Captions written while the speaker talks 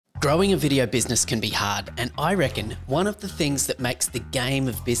Growing a video business can be hard, and I reckon one of the things that makes the game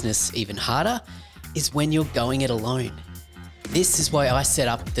of business even harder is when you're going it alone. This is why I set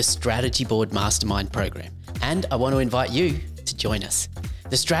up the Strategy Board Mastermind program, and I want to invite you to join us.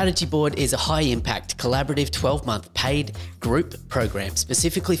 The Strategy Board is a high-impact, collaborative 12-month paid group program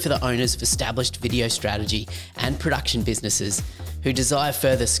specifically for the owners of established video strategy and production businesses who desire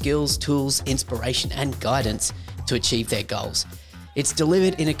further skills, tools, inspiration, and guidance to achieve their goals. It's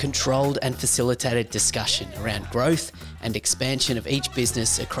delivered in a controlled and facilitated discussion around growth and expansion of each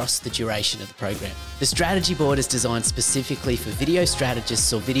business across the duration of the program. The Strategy Board is designed specifically for video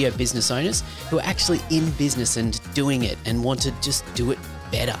strategists or video business owners who are actually in business and doing it and want to just do it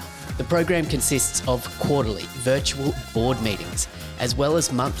better. The program consists of quarterly virtual board meetings, as well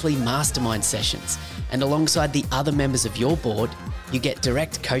as monthly mastermind sessions. And alongside the other members of your board, you get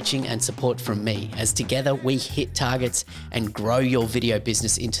direct coaching and support from me as together we hit targets and grow your video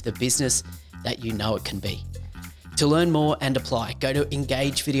business into the business that you know it can be. To learn more and apply, go to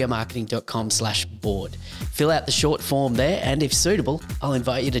engagevideomarketing.com/board. Fill out the short form there, and if suitable, I'll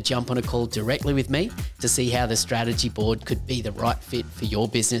invite you to jump on a call directly with me to see how the Strategy Board could be the right fit for your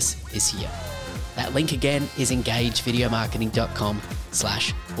business this year. That link again is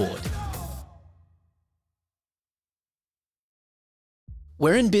engagevideomarketing.com/board.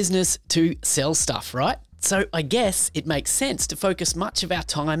 We're in business to sell stuff, right? So I guess it makes sense to focus much of our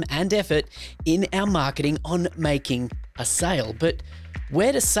time and effort in our marketing on making a sale. But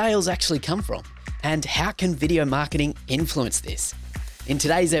where does sales actually come from? And how can video marketing influence this? In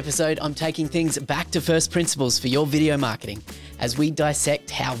today's episode, I'm taking things back to first principles for your video marketing as we dissect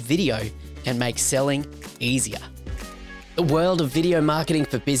how video can make selling easier. The world of video marketing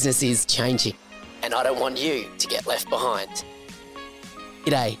for business is changing, and I don't want you to get left behind.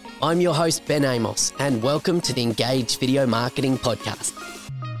 G'day, I'm your host Ben Amos, and welcome to the Engage Video Marketing Podcast.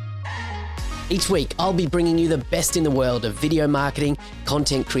 Each week, I'll be bringing you the best in the world of video marketing,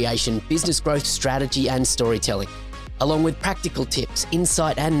 content creation, business growth strategy, and storytelling, along with practical tips,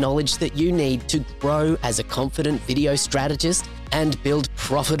 insight, and knowledge that you need to grow as a confident video strategist and build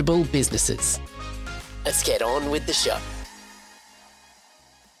profitable businesses. Let's get on with the show.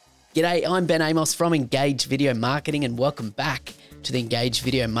 G'day, I'm Ben Amos from Engage Video Marketing, and welcome back to the Engage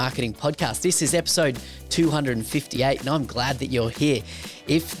Video Marketing Podcast. This is episode 258, and I'm glad that you're here.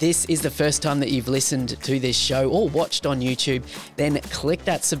 If this is the first time that you've listened to this show or watched on YouTube, then click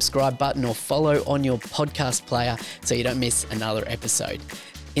that subscribe button or follow on your podcast player so you don't miss another episode.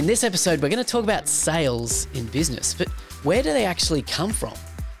 In this episode, we're going to talk about sales in business, but where do they actually come from?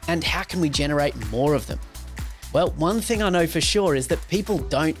 And how can we generate more of them? Well, one thing I know for sure is that people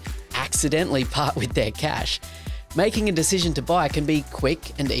don't accidentally part with their cash. Making a decision to buy can be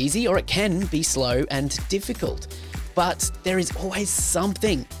quick and easy, or it can be slow and difficult. But there is always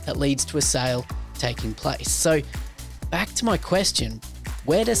something that leads to a sale taking place. So back to my question,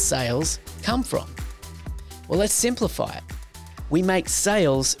 where does sales come from? Well, let's simplify it. We make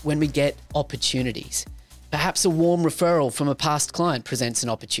sales when we get opportunities. Perhaps a warm referral from a past client presents an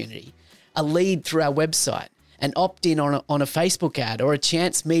opportunity, a lead through our website, an opt-in on a Facebook ad, or a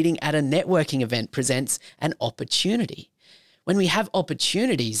chance meeting at a networking event presents an opportunity. When we have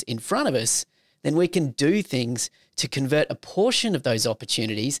opportunities in front of us, then we can do things to convert a portion of those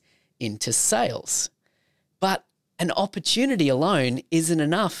opportunities into sales. But an opportunity alone isn't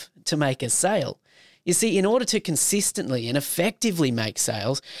enough to make a sale. You see, in order to consistently and effectively make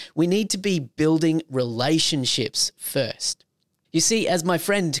sales, we need to be building relationships first. You see, as my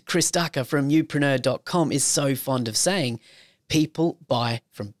friend Chris Ducker from youpreneur.com is so fond of saying, people buy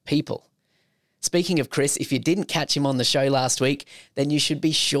from people. Speaking of Chris, if you didn't catch him on the show last week, then you should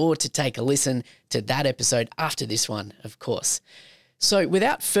be sure to take a listen to that episode after this one, of course. So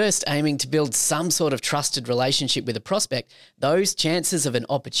without first aiming to build some sort of trusted relationship with a prospect, those chances of an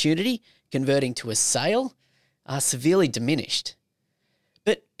opportunity converting to a sale are severely diminished.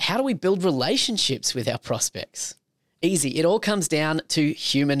 But how do we build relationships with our prospects? Easy. It all comes down to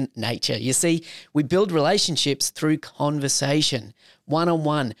human nature. You see, we build relationships through conversation,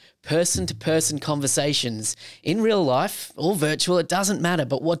 one-on-one, person-to-person conversations. In real life or virtual, it doesn't matter.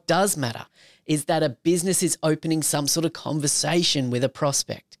 But what does matter is that a business is opening some sort of conversation with a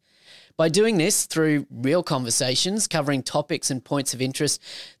prospect. By doing this through real conversations, covering topics and points of interest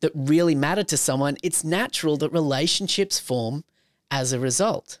that really matter to someone, it's natural that relationships form as a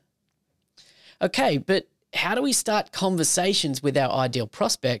result. Okay, but how do we start conversations with our ideal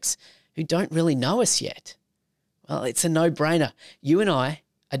prospects who don't really know us yet? Well, it's a no-brainer. You and I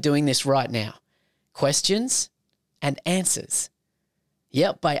are doing this right now. Questions and answers.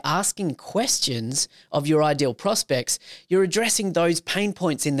 Yep, by asking questions of your ideal prospects, you're addressing those pain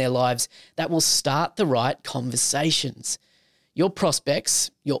points in their lives that will start the right conversations. Your prospects,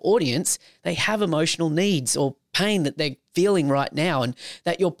 your audience, they have emotional needs or pain that they're feeling right now and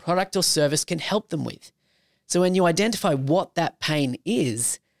that your product or service can help them with. So when you identify what that pain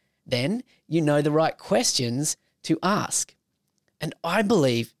is, then you know the right questions to ask. And I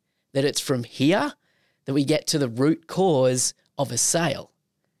believe that it's from here that we get to the root cause of a sale.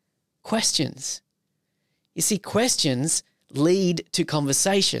 Questions. You see, questions lead to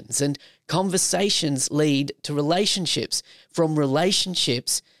conversations, and conversations lead to relationships. From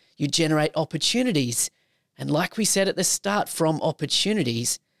relationships, you generate opportunities. And like we said at the start, from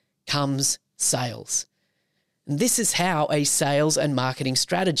opportunities comes sales. And this is how a sales and marketing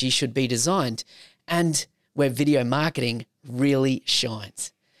strategy should be designed, and where video marketing really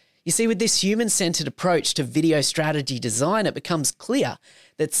shines. You see, with this human-centered approach to video strategy design, it becomes clear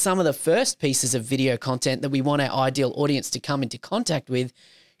that some of the first pieces of video content that we want our ideal audience to come into contact with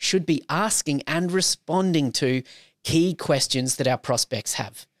should be asking and responding to key questions that our prospects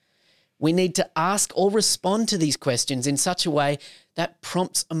have. We need to ask or respond to these questions in such a way that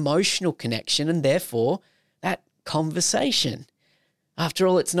prompts emotional connection and therefore that conversation. After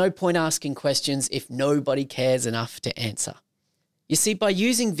all, it's no point asking questions if nobody cares enough to answer. You see, by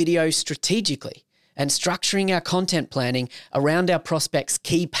using video strategically and structuring our content planning around our prospects'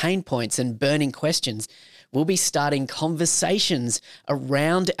 key pain points and burning questions, we'll be starting conversations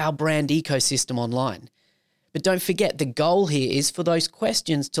around our brand ecosystem online. But don't forget, the goal here is for those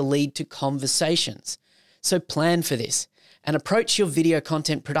questions to lead to conversations. So plan for this and approach your video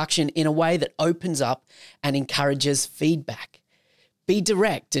content production in a way that opens up and encourages feedback. Be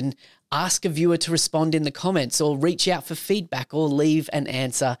direct and ask a viewer to respond in the comments or reach out for feedback or leave an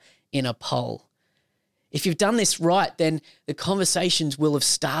answer in a poll. If you've done this right, then the conversations will have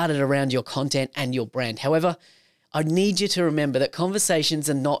started around your content and your brand. However, I need you to remember that conversations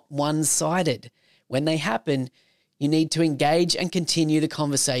are not one-sided. When they happen, you need to engage and continue the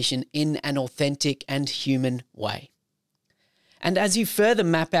conversation in an authentic and human way. And as you further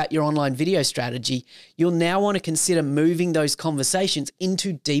map out your online video strategy, you'll now want to consider moving those conversations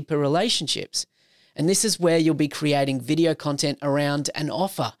into deeper relationships. And this is where you'll be creating video content around an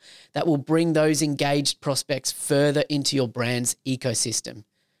offer that will bring those engaged prospects further into your brand's ecosystem.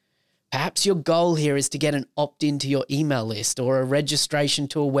 Perhaps your goal here is to get an opt-in to your email list or a registration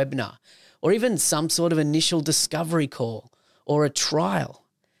to a webinar, or even some sort of initial discovery call or a trial.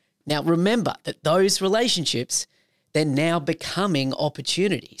 Now remember that those relationships, they're now becoming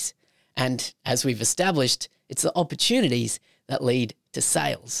opportunities. And as we've established, it's the opportunities that lead to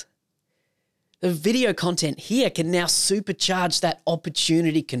sales. The video content here can now supercharge that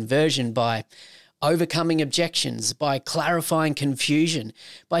opportunity conversion by overcoming objections, by clarifying confusion,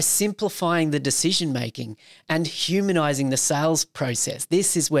 by simplifying the decision-making and humanizing the sales process.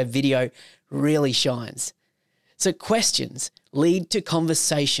 This is where video really shines. So questions lead to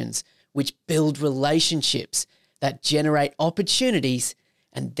conversations which build relationships that generate opportunities,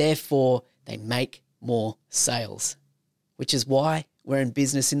 and therefore they make more sales, which is why we're in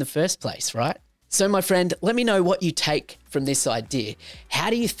business in the first place, right? So my friend, let me know what you take from this idea. How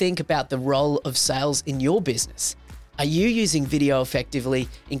do you think about the role of sales in your business? Are you using video effectively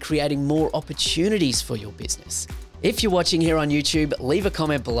in creating more opportunities for your business? If you're watching here on YouTube, leave a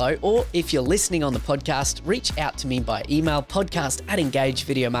comment below, or if you're listening on the podcast, reach out to me by email,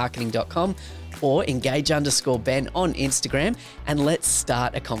 podcast@engagevideomarketing.com or engage_Ben on Instagram, and let's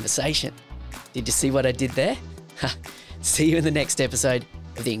start a conversation. Did you see what I did there? See you in the next episode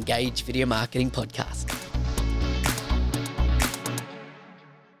of the Engage Video Marketing Podcast.